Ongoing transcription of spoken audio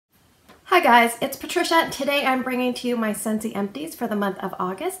Hi guys, it's Patricia. Today I'm bringing to you my Scentsy Empties for the month of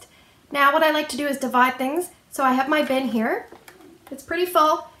August. Now what I like to do is divide things. So I have my bin here. It's pretty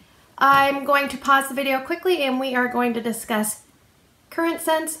full. I'm going to pause the video quickly and we are going to discuss current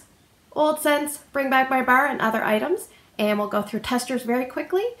scents, old scents, bring back my bar, and other items. And we'll go through testers very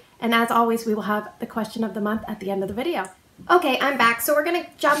quickly. And as always, we will have the question of the month at the end of the video. Okay, I'm back. So we're going to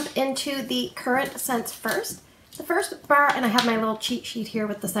jump into the current scents first. The first bar, and I have my little cheat sheet here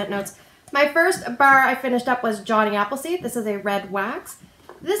with the scent notes. My first bar I finished up was Johnny Appleseed. This is a red wax.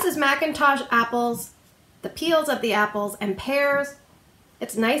 This is Macintosh apples, the peels of the apples, and pears.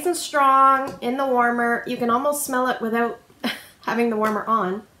 It's nice and strong in the warmer. You can almost smell it without having the warmer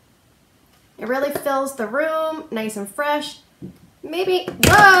on. It really fills the room, nice and fresh. Maybe,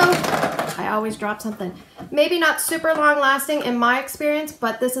 whoa! I always drop something. Maybe not super long lasting in my experience,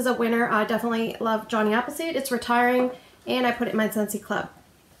 but this is a winner. I definitely love Johnny Appleseed. It's retiring, and I put it in my Scentsy Club.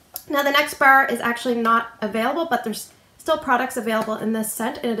 Now the next bar is actually not available, but there's still products available in this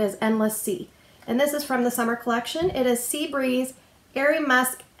scent, and it is Endless Sea. And this is from the summer collection. It is Sea Breeze, Airy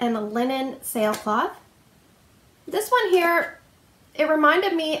Musk, and Linen Sailcloth. This one here, it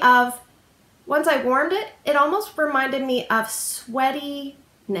reminded me of, once I warmed it, it almost reminded me of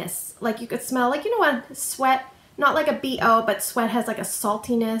sweatiness. Like you could smell, like, you know what, sweat, not like a BO, but sweat has like a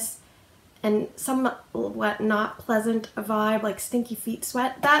saltiness and somewhat not pleasant vibe, like stinky feet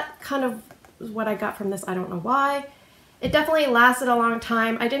sweat. That kind of is what I got from this. I don't know why. It definitely lasted a long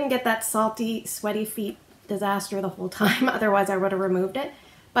time. I didn't get that salty, sweaty feet disaster the whole time. Otherwise, I would have removed it.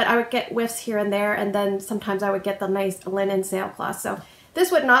 But I would get whiffs here and there, and then sometimes I would get the nice linen sailcloth. So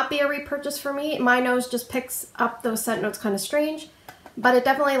this would not be a repurchase for me. My nose just picks up those scent notes kind of strange, but it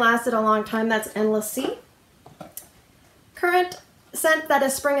definitely lasted a long time. That's Endless Sea. Current scent that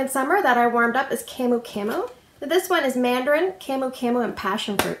is spring and summer that I warmed up is Camu Camu. This one is Mandarin, Camu Camu, and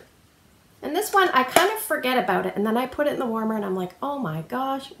Passion Fruit. And this one, I kind of forget about it, and then I put it in the warmer, and I'm like, oh my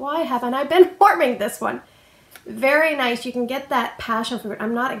gosh, why haven't I been warming this one? Very nice. You can get that passion fruit.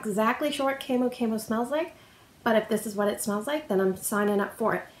 I'm not exactly sure what Camu Camu smells like, but if this is what it smells like, then I'm signing up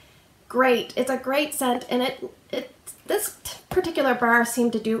for it. Great. It's a great scent, and this particular bar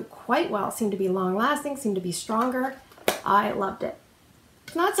seemed to do quite well. Seemed to be long-lasting, seemed to be stronger. I loved it.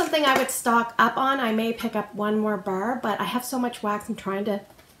 It's not something I would stock up on. I may pick up one more bar, but I have so much wax, I'm trying to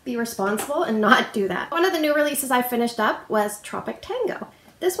be responsible and not do that. One of the new releases I finished up was Tropic Tango.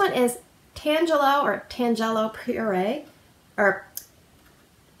 This one is Tangelo or Tangelo puree, or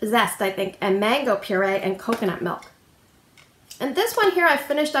zest, I think, and mango puree and coconut milk. And this one here I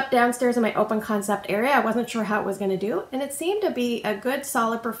finished up downstairs in my open concept area. I wasn't sure how it was going to do, and it seemed to be a good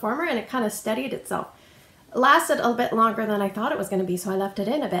solid performer, and it kind of steadied itself. It lasted a bit longer than I thought it was going to be, so I left it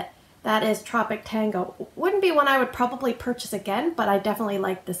in a bit. That is Tropic Tango. Wouldn't be one I would probably purchase again, but I definitely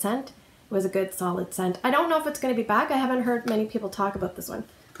liked the scent. It was a good solid scent. I don't know if it's going to be back. I haven't heard many people talk about this one.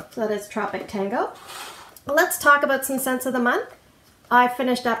 So that is Tropic Tango. Let's talk about some scents of the month. I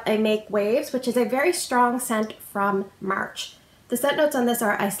finished up a Make Waves, which is a very strong scent from March. The scent notes on this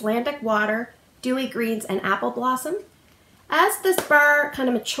are Icelandic Water, Dewy Greens, and Apple Blossom. As this bar kind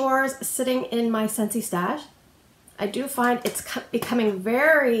of matures sitting in my Scentsy stash, I do find it's becoming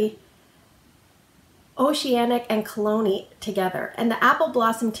very oceanic and cologne-y together. And the Apple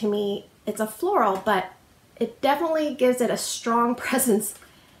Blossom, to me, it's a floral, but it definitely gives it a strong presence.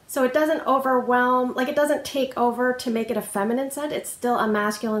 So it doesn't overwhelm, like it doesn't take over to make it a feminine scent. It's still a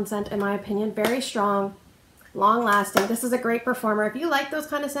masculine scent in my opinion. Very strong, long lasting. This is a great performer. If you like those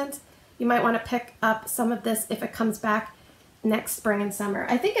kind of scents, you might want to pick up some of this if it comes back next spring and summer.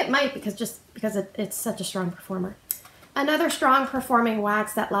 I think it might because it's such a strong performer. Another strong performing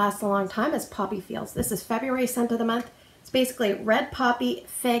wax that lasts a long time is Poppy Fields. This is February scent of the month. It's basically red poppy,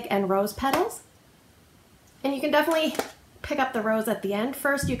 fig, and rose petals. And you can definitely pick up the rose at the end.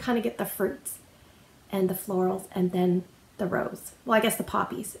 First, you kind of get the fruits and the florals and then the rose. Well, I guess the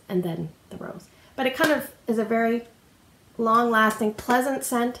poppies and then the rose. But it kind of is a very long-lasting, pleasant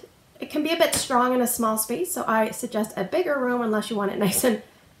scent. It can be a bit strong in a small space, so I suggest a bigger room unless you want it nice and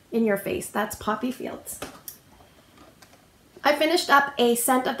in your face. That's Poppy Fields. I finished up a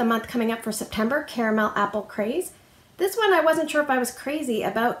scent of the month coming up for September, Caramel Apple Craze. This one I wasn't sure if I was crazy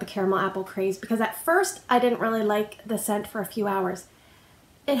about the Caramel Apple Craze because at first I didn't really like the scent for a few hours.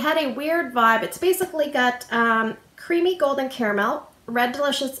 It had a weird vibe. It's basically got creamy golden caramel, red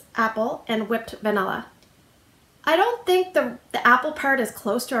delicious apple, and whipped vanilla. I don't think the apple part is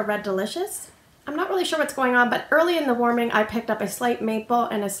close to a red delicious. I'm not really sure what's going on, but early in the warming I picked up a slight maple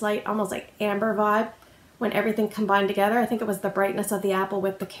and a slight almost like amber vibe when everything combined together. I think it was the brightness of the apple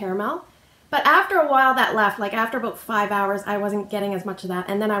with the caramel. But after a while that left, like after about 5 hours, I wasn't getting as much of that.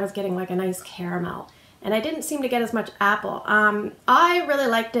 And then I was getting like a nice caramel. And I didn't seem to get as much apple. I really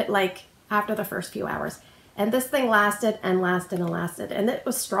liked it like after the first few hours. And this thing lasted and lasted and lasted. And it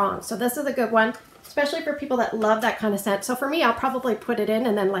was strong. So this is a good one, especially for people that love that kind of scent. So for me, I'll probably put it in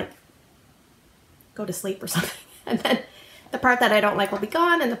and then like go to sleep or something. And then the part that I don't like will be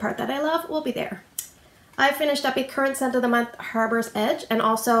gone and the part that I love will be there. I finished up a current scent of the month, Harbor's Edge, and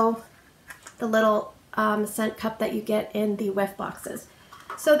also the little scent cup that you get in the whiff boxes.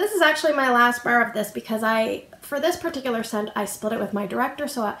 So this is actually my last bar of this because for this particular scent, I split it with my director,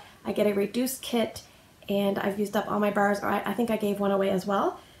 so I get a reduced kit, and I've used up all my bars, or I think I gave one away as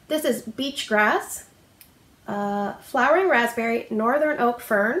well. This is Beach Grass, Flowering Raspberry, Northern Oak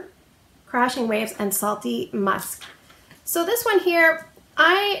Fern, Crashing Waves, and Salty Musk. So this one here,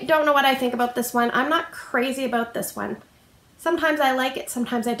 I don't know what I think about this one. I'm not crazy about this one. Sometimes I like it,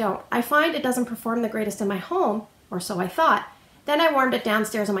 sometimes I don't. I find it doesn't perform the greatest in my home, or so I thought. Then I warmed it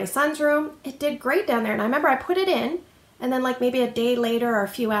downstairs in my son's room. It did great down there, and I remember I put it in, and then like maybe a day later or a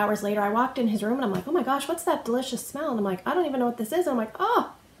few hours later, I walked in his room and I'm like, oh my gosh, what's that delicious smell? And I'm like, I don't even know what this is. And I'm like,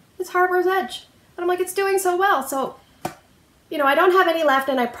 oh, it's Harbor's Edge. And I'm like, it's doing so well. So, you know, I don't have any left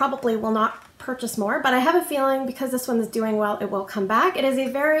and I probably will not purchase more, but I have a feeling because this one is doing well, it will come back. It is a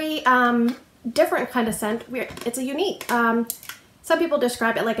very different kind of scent. It's a unique. Some people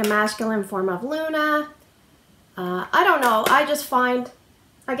describe it like a masculine form of Luna. I don't know. I just find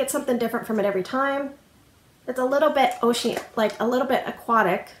I get something different from it every time. It's a little bit ocean, like a little bit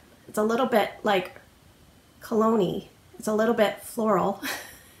aquatic. It's a little bit like cologne-y. It's a little bit floral.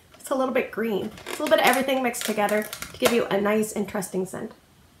 It's a little bit green. It's a little bit of everything mixed together to give you a nice, interesting scent.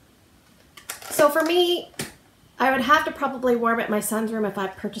 So for me, I would have to probably warm it in my son's room if I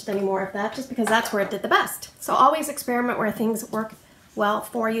purchased any more of that, just because that's where it did the best. So always experiment where things work well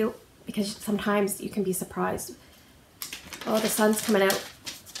for you, because sometimes you can be surprised. Oh, the sun's coming out.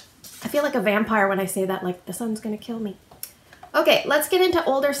 I feel like a vampire when I say that, like the sun's gonna kill me. Okay, let's get into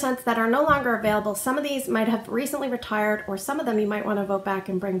older scents that are no longer available. Some of these might have recently retired, or some of them you might want to vote back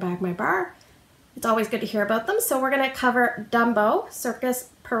and bring back my bar. It's always good to hear about them. So we're gonna cover Dumbo Circus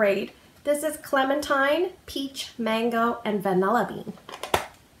Parade. This is clementine, peach, mango, and vanilla bean.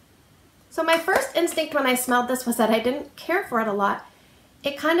 So my first instinct when I smelled this was that I didn't care for it a lot.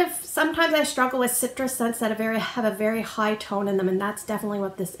 It kind of, sometimes I struggle with citrus scents that have a very high tone in them, and that's definitely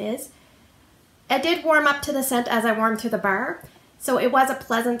what this is. It did warm up to the scent as I warmed through the bar, so it was a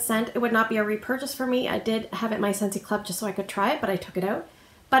pleasant scent. It would not be a repurchase for me. I did have it in my Scentsy Club just so I could try it, but I took it out.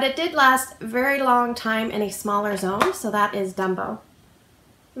 But it did last a very long time in a smaller zone, so that is Dumbo.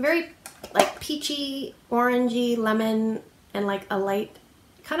 Very like peachy, orangey, lemon, and like a light,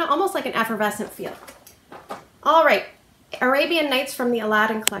 kind of almost like an effervescent feel. All right. Arabian Nights from the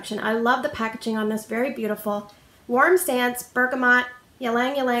Aladdin collection. I love the packaging on this, very beautiful. Warm sands, bergamot,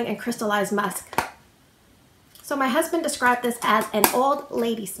 ylang ylang, and crystallized musk. So my husband described this as an old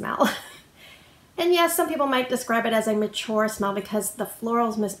lady smell. And yes, some people might describe it as a mature smell because the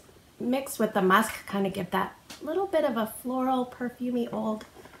florals mixed with the musk kind of give that little bit of a floral, perfumey old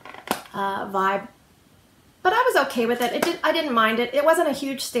vibe. But I was okay with it. I didn't mind it. It wasn't a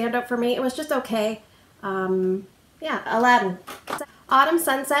huge standout for me. It was just okay. Yeah, Aladdin. Autumn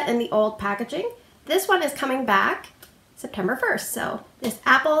Sunset in the old packaging. This one is coming back September 1st. So there's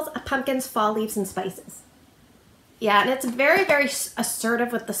apples, pumpkins, fall leaves, and spices. Yeah, and it's very, very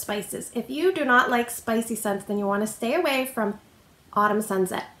assertive with the spices. If you do not like spicy scents, then you want to stay away from Autumn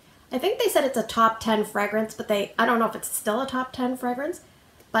Sunset. I think they said it's a top 10 fragrance, but I don't know if it's still a top 10 fragrance.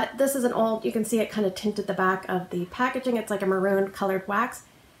 But this is an old, you can see it kind of tinted the back of the packaging. It's like a maroon colored wax.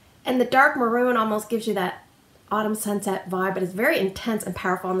 And the dark maroon almost gives you that autumn sunset vibe, but it's very intense and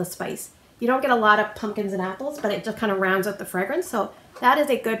powerful on the spice. You don't get a lot of pumpkins and apples, but it just kind of rounds out the fragrance. So that is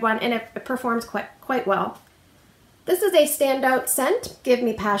a good one, and it performs quite well. This is a standout scent, Give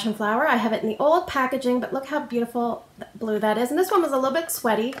Me Passion Flower. I have it in the old packaging, but look how beautiful blue that is. And this one was a little bit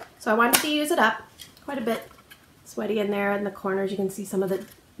sweaty, so I wanted to use it up. Quite a bit sweaty in there in the corners. You can see some of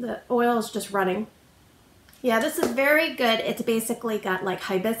the oil is just running. Yeah, this is very good. It's basically got like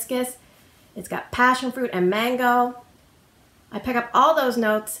hibiscus. It's got passion fruit and mango. I pick up all those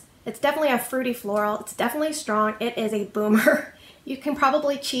notes. It's definitely a fruity floral. It's definitely strong. It is a boomer. You can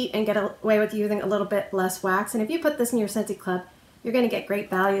probably cheat and get away with using a little bit less wax. And if you put this in your Scentsy Club, you're going to get great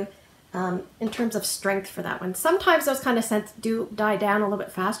value in terms of strength for that one. Sometimes those kind of scents do die down a little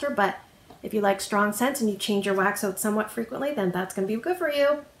bit faster, but if you like strong scents and you change your wax out somewhat frequently, then that's going to be good for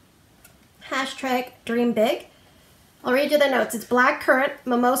you. Hashtag Dream Big. I'll read you the notes. It's black currant,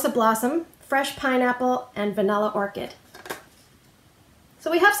 mimosa blossom, fresh pineapple, and vanilla orchid.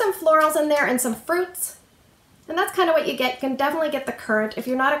 So we have some florals in there and some fruits. And that's kind of what you get. You can definitely get the currant. If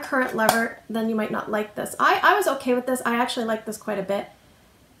you're not a currant lover, then you might not like this. I was okay with this. I actually like this quite a bit.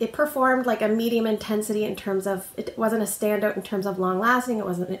 It performed like a medium intensity in terms of, it wasn't a standout in terms of long lasting. It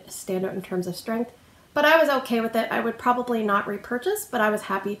wasn't a standout in terms of strength. But I was okay with it. I would probably not repurchase, but I was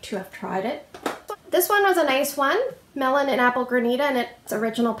happy to have tried it. This one was a nice one. Melon and apple granita in its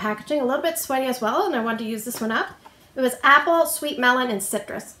original packaging. A little bit sweaty as well, and I wanted to use this one up. It was apple, sweet melon, and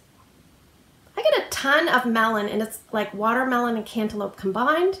citrus. I get a ton of melon, and it's like watermelon and cantaloupe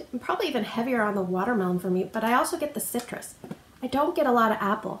combined, and probably even heavier on the watermelon for me, but I also get the citrus. I don't get a lot of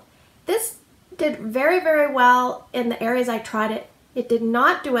apple. This did very, very well in the areas I tried it. It did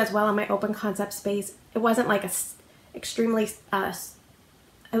not do as well in my open concept space. It wasn't like a extremely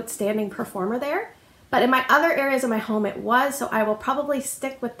outstanding performer there, but in my other areas of my home it was, so I will probably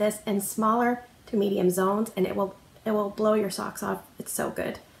stick with this in smaller to medium zones, and it will blow your socks off. It's so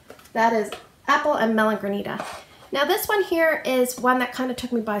good. That is apple and melon granita. Now this one here is one that kind of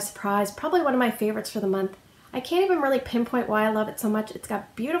took me by surprise, probably one of my favorites for the month. I can't even really pinpoint why I love it so much. It's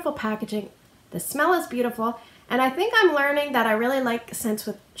got beautiful packaging, the smell is beautiful, and I think I'm learning that I really like scents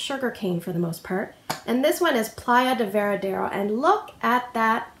with sugarcane for the most part. And this one is Playa de Veradero, and look at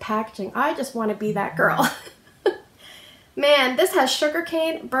that packaging. I just want to be that girl. Man, this has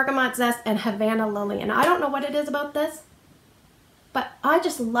sugarcane, bergamot zest, and Havana lily, and I don't know what it is about this, but I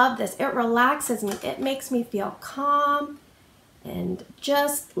just love this. It relaxes me. It makes me feel calm and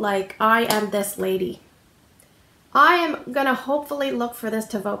just like I am this lady. I am going to hopefully look for this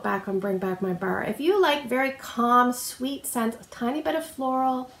to vote back on Bring Back My Bar. If you like very calm, sweet scents, a tiny bit of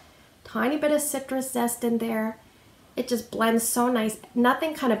floral, tiny bit of citrus zest in there, it just blends so nice.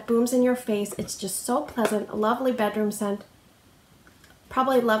 Nothing kind of booms in your face. It's just so pleasant. A lovely bedroom scent.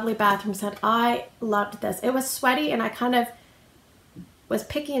 Probably lovely bathroom scent. I loved this. It was sweaty, and I kind of was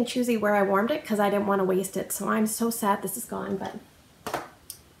picky and choosy where I warmed it because I didn't want to waste it. So I'm so sad this is gone, but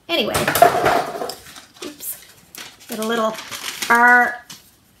anyway. Oops. Get a little bar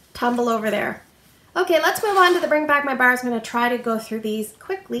tumble over there. Okay, let's move on to the Bring Back My Bar. I'm going to try to go through these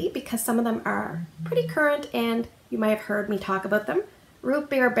quickly because some of them are pretty current and you might have heard me talk about them. Root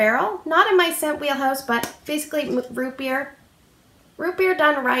beer barrel, not in my scent wheelhouse, but basically root beer. Root beer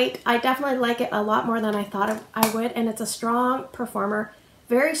done right. I definitely like it a lot more than I thought I would, and it's a strong performer,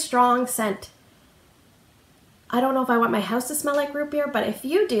 very strong scent. I don't know if I want my house to smell like root beer, but if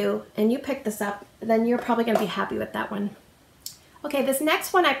you do and you pick this up, then you're probably going to be happy with that one. Okay, this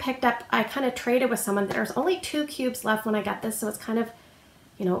next one I picked up, I kind of traded with someone. There's only 2 cubes left when I got this, so it's kind of,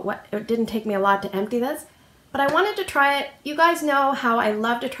 you know, what, it didn't take me a lot to empty this. But I wanted to try it. You guys know how I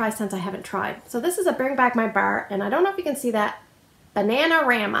love to try scents I haven't tried. So this is a Bring Back My Bar, and I don't know if you can see that,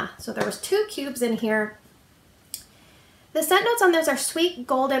 Bananarama. So there was 2 cubes in here. The scent notes on those are sweet,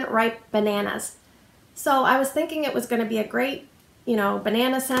 golden, ripe bananas. So I was thinking it was going to be a great, you know,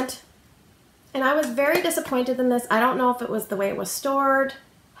 banana scent. And I was very disappointed in this. I don't know if it was the way it was stored,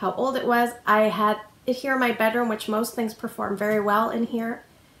 how old it was. I had it here in my bedroom, which most things perform very well in here.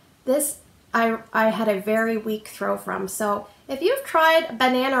 This, I had a very weak throw from. So if you've tried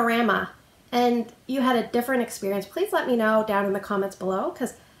Bananarama and you had a different experience, please let me know down in the comments below,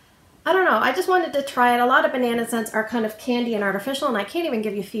 because I don't know, I just wanted to try it. A lot of banana scents are kind of candy and artificial, and I can't even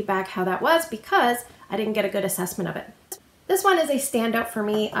give you feedback how that was because I didn't get a good assessment of it. This one is a standout for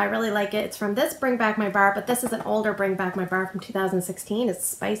me. I really like it. It's from this Bring Back My Bar, but this is an older Bring Back My Bar from 2016. It's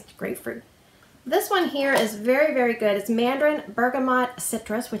spiced grapefruit. This one here is very, very good. It's mandarin, bergamot,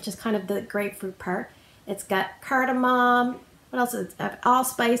 citrus, which is kind of the grapefruit part. It's got cardamom, what else is it?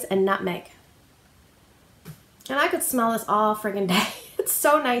 Allspice, and nutmeg. And I could smell this all friggin' day. It's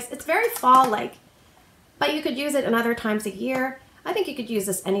so nice. It's very fall-like, but you could use it in other times of year. I think you could use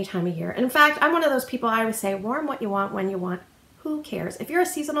this any time of year. And in fact, I'm one of those people, I always say, warm what you want, when you want. Who cares? If you're a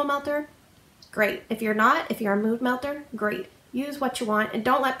seasonal melter, great. If you're not, if you're a mood melter, great. Use what you want, and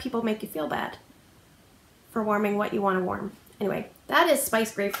don't let people make you feel bad for warming what you want to warm. Anyway, that is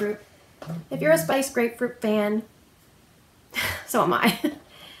spiced grapefruit. If you're a spiced grapefruit fan, so am I.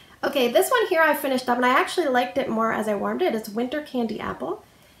 Okay, this one here I finished up, and I actually liked it more as I warmed it. It's winter candy apple.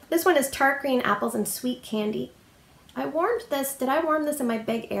 This one is tart green apples and sweet candy. I warmed this, did I warm this in my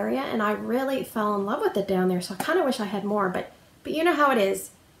big area? And I really fell in love with it down there, so I kind of wish I had more, but you know how it is.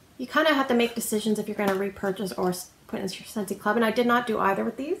 You kind of have to make decisions if you're going to repurchase or put in your Scentsy Club, and I did not do either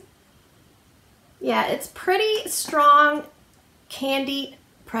with these. Yeah, it's pretty strong candy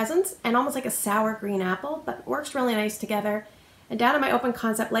presence and almost like a sour green apple, but works really nice together. And down in my open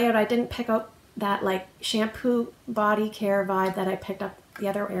concept layout, I didn't pick up that like shampoo body care vibe that I picked up the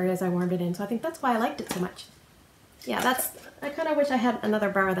other areas I warmed it in, so I think that's why I liked it so much. Yeah, I kind of wish I had another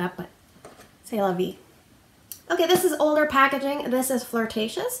bar of that, but c'est la vie. Okay, this is older packaging. This is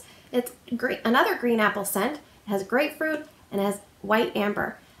Flirtatious. It's another green apple scent. It has grapefruit and it has white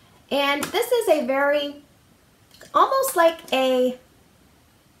amber. And this is a very, almost like a,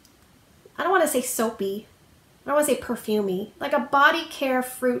 I don't want to say soapy, I don't want to say perfumey, like a body care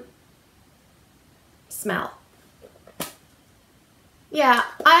fruit smell. Yeah,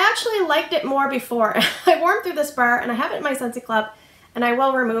 I actually liked it more before. I warmed through this bar and I have it in my Scentsy Club and I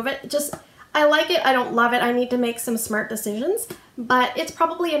will remove it. Just, I like it, I don't love it. I need to make some smart decisions, but it's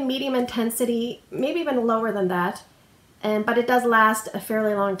probably a medium intensity, maybe even lower than that. But it does last a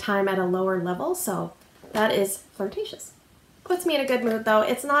fairly long time at a lower level, so that is Flirtatious. Puts me in a good mood though.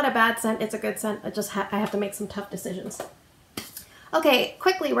 It's not a bad scent, it's a good scent. I have to make some tough decisions. Okay,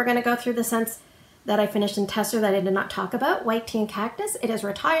 quickly we're gonna go through the scents that I finished in tester that I did not talk about. White Tea and Cactus. It is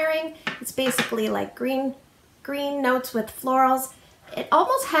retiring. It's basically like green notes with florals. It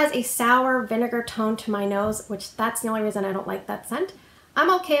almost has a sour vinegar tone to my nose, which that's the only reason I don't like that scent. I'm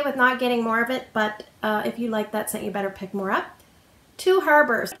okay with not getting more of it, but if you like that scent, you better pick more up. Two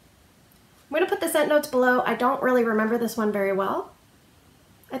Harbors. I'm going to put the scent notes below. I don't really remember this one very well.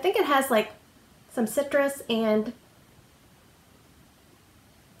 I think it has like some citrus and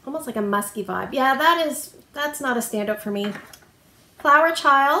almost like a musky vibe. Yeah, that's not a standout for me. Flower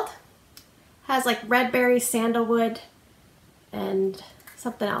Child has like red berry, sandalwood, and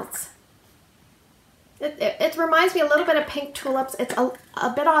something else. It reminds me a little bit of Pink Tulips. It's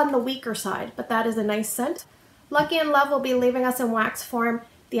a bit on the weaker side, but that is a nice scent. Lucky in Love will be leaving us in wax form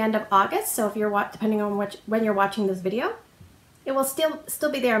the end of August, so if you're depending on when you're watching this video, it will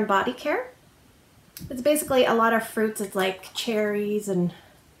still be there in body care. It's basically a lot of fruits. It's like cherries and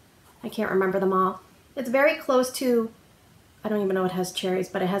I can't remember them all. It's very close to, I don't even know it has cherries,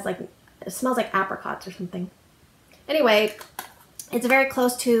 but it smells like apricots or something. Anyway, it's very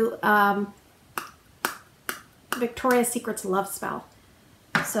close to Victoria's Secret's Love Spell.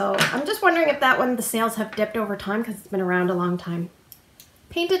 So I'm just wondering if that one, the sales have dipped over time because it's been around a long time.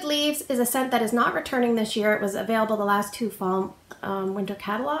 Painted Leaves is a scent that is not returning this year. It was available the last two fall winter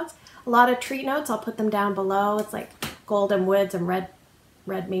catalogs. A lot of treat notes, I'll put them down below. It's like golden woods and red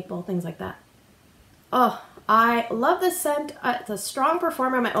maple, things like that. Oh, I love this scent. It's a strong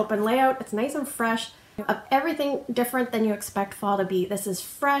performer in my open layout. It's nice and fresh. Of everything different than you expect fall to be. This is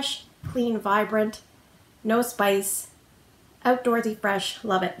fresh, clean, vibrant, no spice, outdoorsy, fresh.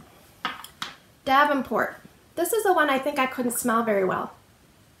 Love it. Davenport. This is the one I think I couldn't smell very well.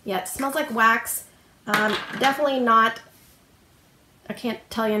 Yeah, it smells like wax. Definitely not, I can't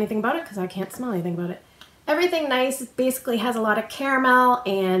tell you anything about it because I can't smell anything about it. Everything nice. It basically has a lot of caramel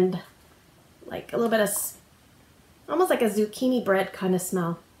and like a little bit of, almost like a zucchini bread kind of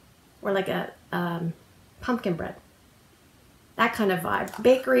smell. Or like a pumpkin bread. That kind of vibe.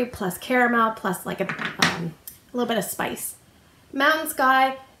 Bakery plus caramel plus like a little bit of spice. Mountain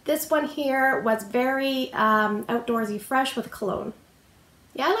Sky. This one here was very outdoorsy, fresh with cologne.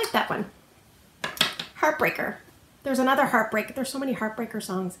 Yeah, I like that one. Heartbreaker. There's another Heartbreaker. There's so many Heartbreaker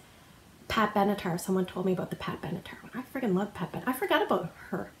songs. Pat Benatar. Someone told me about the Pat Benatar one. I freaking love Pat Benatar. I forgot about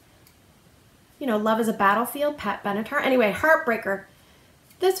her. You know, Love is a Battlefield, Pat Benatar. Anyway, Heartbreaker.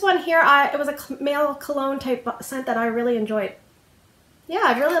 This one here, it was a male cologne type scent that I really enjoyed. Yeah,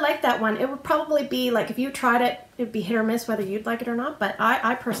 I really like that one. It would probably be like, if you tried it, it would be hit or miss whether you'd like it or not, but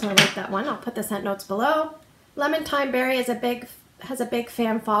I personally like that one. I'll put the scent notes below. Lemon Thyme Berry has a big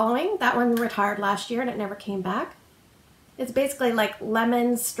fan following. That one retired last year and it never came back. It's basically like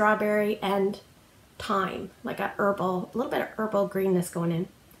lemon, strawberry, and thyme, like a little bit of herbal greenness going in.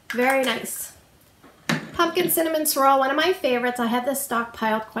 Very nice. Pumpkin Cinnamon Swirl, one of my favorites. I have this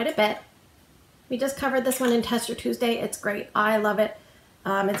stockpiled quite a bit. We just covered this one in Tester Tuesday. It's great. I love it.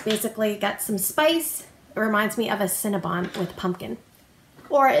 It's basically got some spice. It reminds me of a Cinnabon with pumpkin.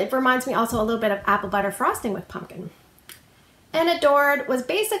 Or it reminds me also a little bit of apple butter frosting with pumpkin. And Adored was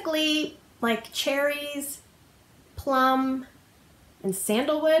basically like cherries, plum, and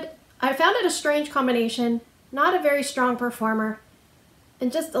sandalwood. I found it a strange combination. Not a very strong performer.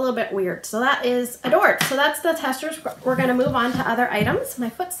 And just a little bit weird. So that is Adored. So that's the testers. We're going to move on to other items.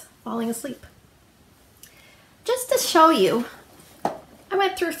 My foot's falling asleep. Just to show you, I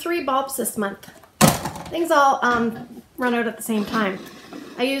went through 3 bulbs this month. Things all run out at the same time.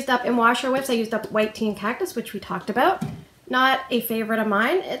 I used up, in washer whiffs, I used up White Tea and Cactus, which we talked about. Not a favorite of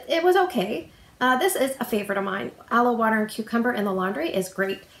mine. It was okay. This is a favorite of mine. Aloe Water and Cucumber in the laundry is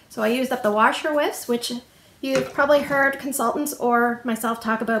great. So I used up the washer whiffs, which you've probably heard consultants or myself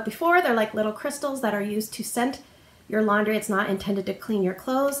talk about before. They're like little crystals that are used to scent your laundry. It's not intended to clean your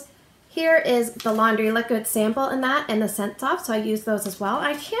clothes. Here is the laundry liquid sample in that and the Scent Soft, so I use those as well.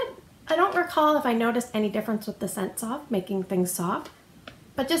 I don't recall if I noticed any difference with the Scent Soft making things soft,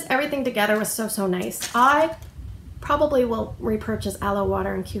 but just everything together was so nice. I probably will repurchase aloe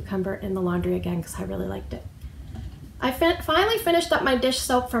water and cucumber in the laundry again because I really liked it. I finally finished up my dish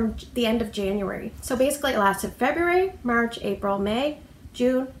soap from the end of January. So basically it lasted February, March, April, May,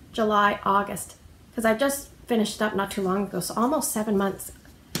 June, July, August. Because I just finished up not too long ago, so almost 7 months.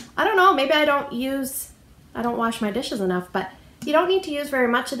 I don't know, maybe I don't wash my dishes enough, but you don't need to use very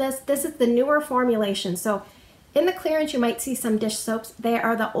much of this. This is the newer formulation. So in the clearance, you might see some dish soaps. They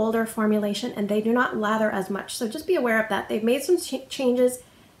are the older formulation and they do not lather as much. So just be aware of that. They've made some changes.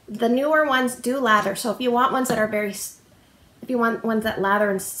 The newer ones do lather. So if you want ones that are if you want ones that lather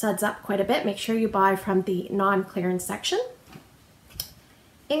and suds up quite a bit, make sure you buy from the non-clearance section.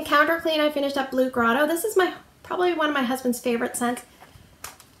 In Counter Clean, I finished up Blue Grotto. This is probably one of my husband's favorite scents.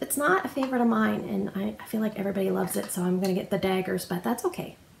 It's not a favorite of mine, and I feel like everybody loves it, so I'm going to get the daggers, but that's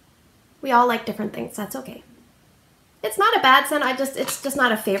okay. We all like different things. That's okay. It's not a bad scent. It's just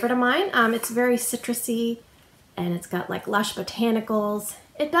not a favorite of mine. It's very citrusy, and it's got like lush botanicals.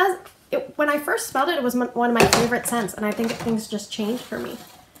 When I first smelled it, it was one of my favorite scents, and I think things just changed for me.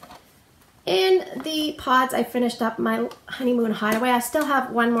 In the pods, I finished up my Honeymoon Hideaway. I still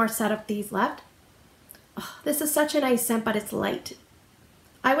have one more set of these left. Oh, this is such a nice scent, but it's light.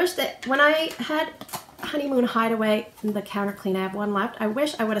 I wish that when I had Honeymoon Hideaway in the Counter Clean, I have one left. I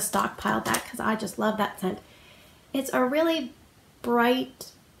wish I would have stockpiled that because I just love that scent. It's a really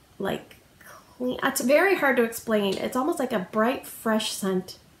bright, like clean, it's very hard to explain. It's almost like a bright, fresh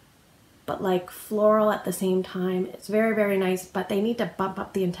scent, but like floral at the same time. It's very nice, but they need to bump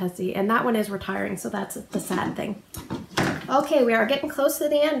up the intensity, and that one is retiring, so that's the sad thing. Okay, we are getting close to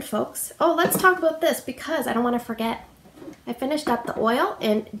the end, folks. Oh, let's talk about this because I don't want to forget. I finished up the oil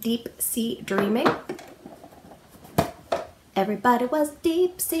in Deep Sea Dreaming. Everybody was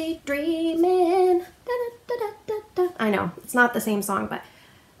deep sea dreaming. Da, da, da, da, da. I know, it's not the same song, but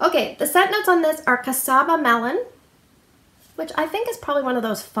okay, the scent notes on this are Cassava Melon, which I think is probably one of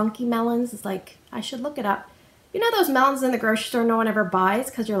those funky melons. It's like, I should look it up. You know those melons in the grocery store no one ever buys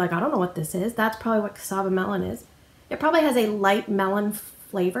because you're like, I don't know what this is? That's probably what Cassava Melon is. It probably has a light melon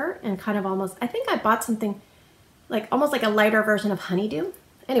flavor and kind of almost, I think I bought something like almost like a lighter version of honeydew.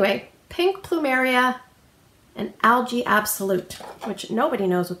 Anyway, Pink Plumeria and Algae Absolute, which nobody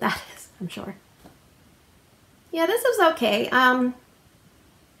knows what that is, I'm sure. Yeah, this is okay. Sometimes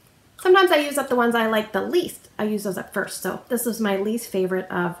I use up the ones I like the least. I use those up first. So this is my least favorite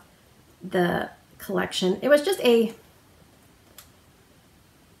of the collection. It was just a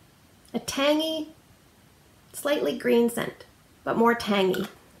tangy, slightly green scent, but more tangy.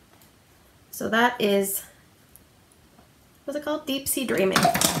 So that is, what's it called? Deep Sea Dreaming.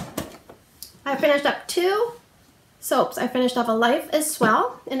 I finished up 2 soaps. I finished up a Life is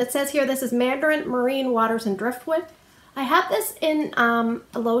Swell, and it says here this is Mandarin, Marine Waters, and Driftwood. I have this in a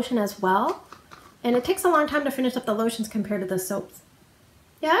lotion as well, and it takes a long time to finish up the lotions compared to the soaps.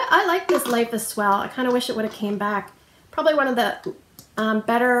 Yeah, I like this Life is Swell. I kind of wish it would have came back. Probably one of the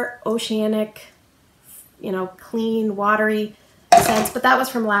better oceanic, you know, clean, watery scents, but that was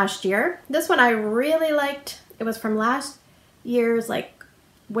from last year. This one I really liked. It was from last year's like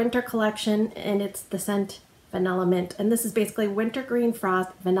winter collection, and it's the scent Vanilla Mint, and this is basically wintergreen frost,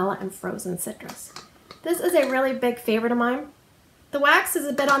 vanilla, and frozen citrus. This is a really big favorite of mine. The wax is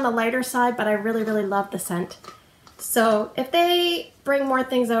a bit on the lighter side, but I really love the scent. So if they bring more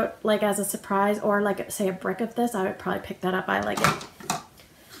things out like as a surprise, or like say a brick of this, I would probably pick that up. I like it.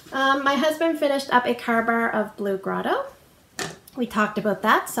 My husband finished up a car bar of Blue Grotto. We talked about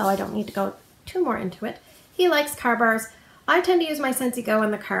that, so I don't need to go too more into it. He likes car bars. I tend to use my Scentsy Go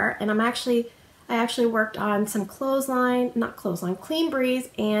in the car, and I actually worked on some Clean Breeze,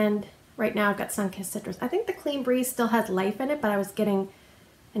 and right now I've got Sunkissed Citrus. I think the Clean Breeze still has life in it, but I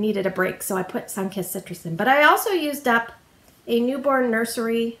needed a break, so I put Sunkissed Citrus in. But I also used up a Newborn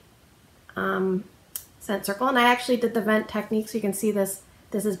Nursery scent circle, and I actually did the vent technique, so you can see this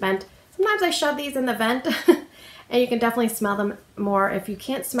is vent. Sometimes I shove these in the vent, and you can definitely smell them more. If you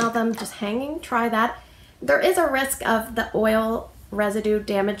can't smell them just hanging, try that. There is a risk of the oil residue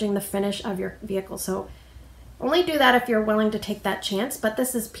damaging the finish of your vehicle, so only do that if you're willing to take that chance. But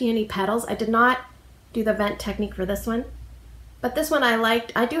this is Peony Petals. I did not do the vent technique for this one, but this one I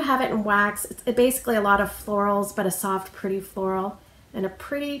liked. I do have it in wax. It's basically a lot of florals, but a soft, pretty floral, and a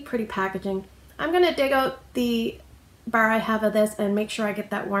pretty packaging. I'm gonna dig out the bar I have of this and make sure I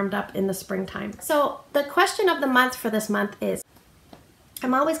get that warmed up in the springtime. So the question of the month for this month is,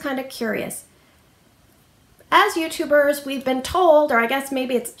 I'm always kind of curious. as YouTubers, we've been told, or I guess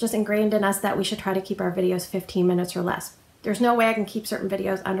maybe it's just ingrained in us, that we should try to keep our videos 15 minutes or less. There's no way I can keep certain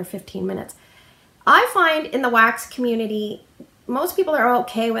videos under 15 minutes. I find in the wax community, most people are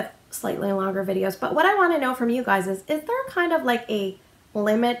okay with slightly longer videos, but what I want to know from you guys is there kind of like a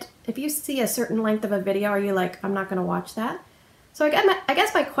limit? If you see a certain length of a video, are you like, I'm not going to watch that? So I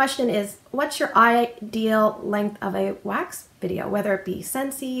guess my question is, what's your ideal length of a wax video, whether it be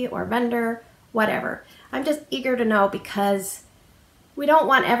Scentsy or vendor, whatever? I'm just eager to know, because we don't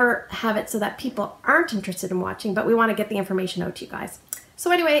want to ever have it so that people aren't interested in watching, but we want to get the information out to you guys.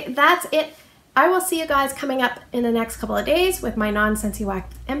 So anyway, that's it. I will see you guys coming up in the next couple of days with my non-Scentsy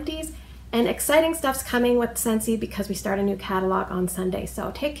wax empties, and exciting stuff's coming with Scentsy because we start a new catalog on Sunday.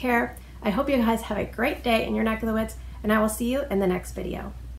 So take care. I hope you guys have a great day in your neck of the woods, and I will see you in the next video.